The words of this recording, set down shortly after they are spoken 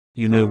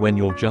You know, when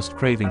you're just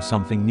craving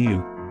something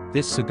new,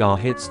 this cigar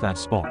hits that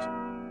spot.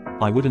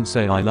 I wouldn't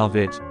say I love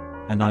it,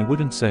 and I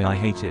wouldn't say I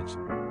hate it.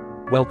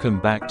 Welcome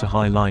back to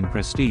Highline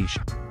Prestige.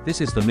 This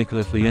is the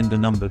Micallef Leyenda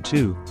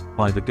No.2,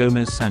 by the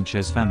Gomez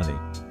Sanchez family.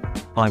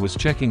 I was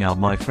checking out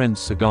my friend's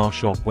cigar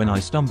shop when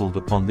I stumbled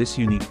upon this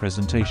unique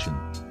presentation.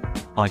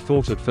 I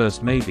thought at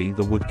first maybe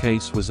the wood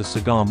case was a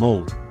cigar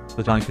mold,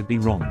 but I could be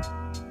wrong.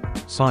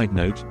 Side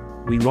note,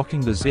 we rocking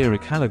the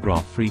xeric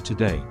calligraph free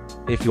today.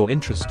 If you're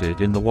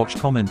interested in the watch,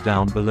 comment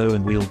down below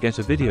and we'll get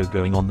a video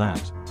going on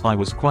that. I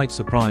was quite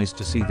surprised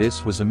to see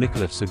this was a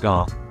Micallef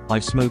cigar.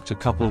 I've smoked a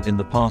couple in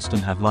the past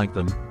and have liked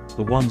them.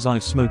 The ones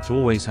I've smoked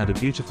always had a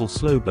beautiful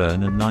slow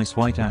burn and nice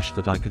white ash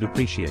that I could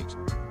appreciate.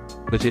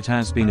 But it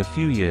has been a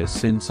few years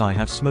since I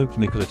have smoked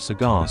Micallef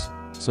cigars,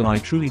 so I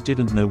truly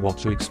didn't know what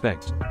to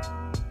expect.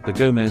 The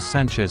Gomez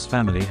Sanchez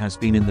family has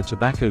been in the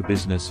tobacco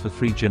business for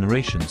 3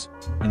 generations,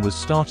 and was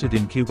started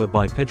in Cuba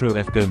by Pedro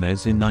F.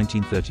 Gomez in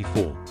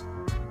 1934.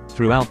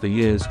 Throughout the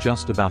years,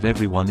 just about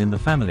everyone in the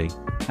family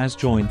has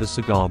joined the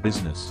cigar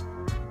business.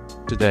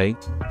 Today,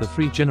 the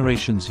 3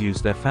 generations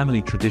use their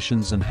family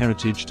traditions and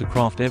heritage to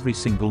craft every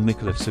single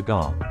Micallef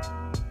cigar.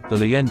 The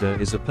Leyenda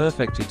is a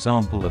perfect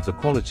example of the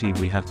quality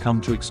we have come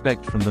to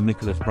expect from the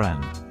Micallef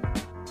brand.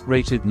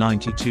 Rated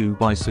 92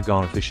 by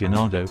Cigar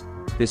Aficionado,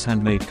 this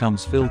handmade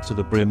comes filled to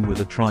the brim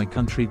with a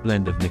tri-country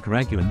blend of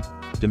Nicaraguan,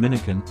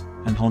 Dominican,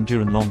 and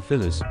Honduran long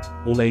fillers,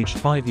 all aged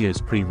 5 years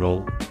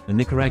pre-roll, a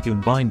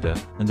Nicaraguan binder,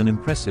 and an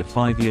impressive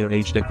 5-year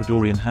aged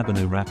Ecuadorian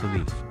Habano wrapper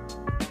leaf.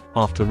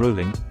 After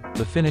rolling,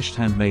 the finished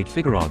handmade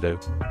Figurado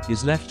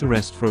is left to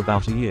rest for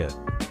about a year.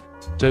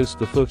 Toast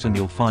the foot and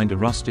you'll find a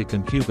rustic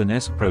and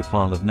Cuban-esque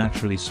profile of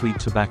naturally sweet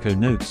tobacco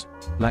notes,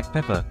 black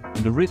pepper,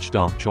 and a rich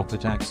dark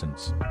chocolate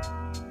accents.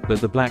 But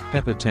the black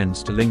pepper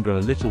tends to linger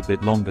a little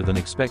bit longer than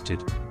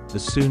expected.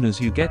 As soon as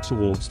you get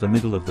towards the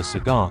middle of the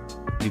cigar,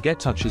 you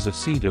get touches of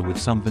cedar with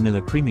some vanilla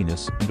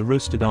creaminess and a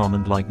roasted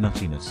almond-like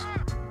nuttiness.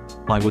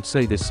 I would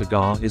say this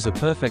cigar is a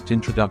perfect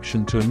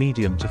introduction to a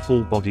medium to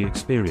full body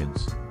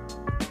experience.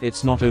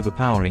 It's not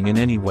overpowering in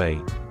any way,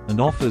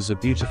 and offers a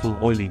beautiful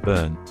oily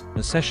burn.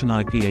 A session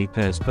IPA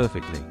pairs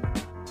perfectly.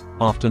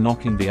 After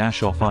knocking the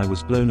ash off, I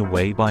was blown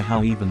away by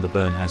how even the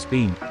burn has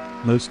been.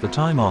 Most of the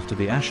time after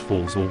the ash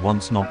falls or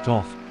once knocked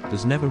off,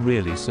 there's never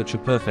really such a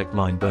perfect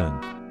line burn.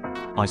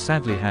 I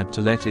sadly had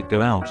to let it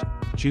go out,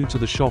 due to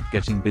the shop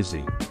getting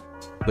busy.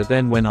 But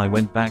then when I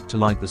went back to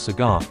light the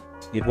cigar,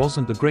 it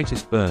wasn't the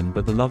greatest burn,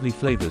 but the lovely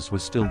flavors were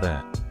still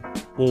there.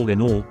 All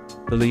in all,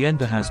 the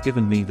Leyenda has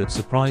given me that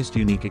surprised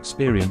unique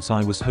experience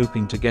I was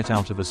hoping to get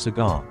out of a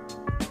cigar.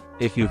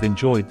 If you've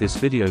enjoyed this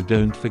video,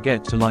 don't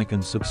forget to like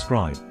and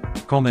subscribe.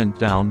 Comment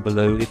down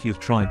below if you've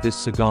tried this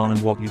cigar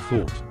and what you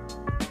thought.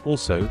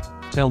 Also,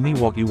 tell me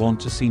what you want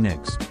to see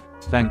next.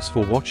 Thanks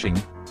for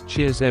watching.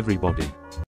 Cheers everybody.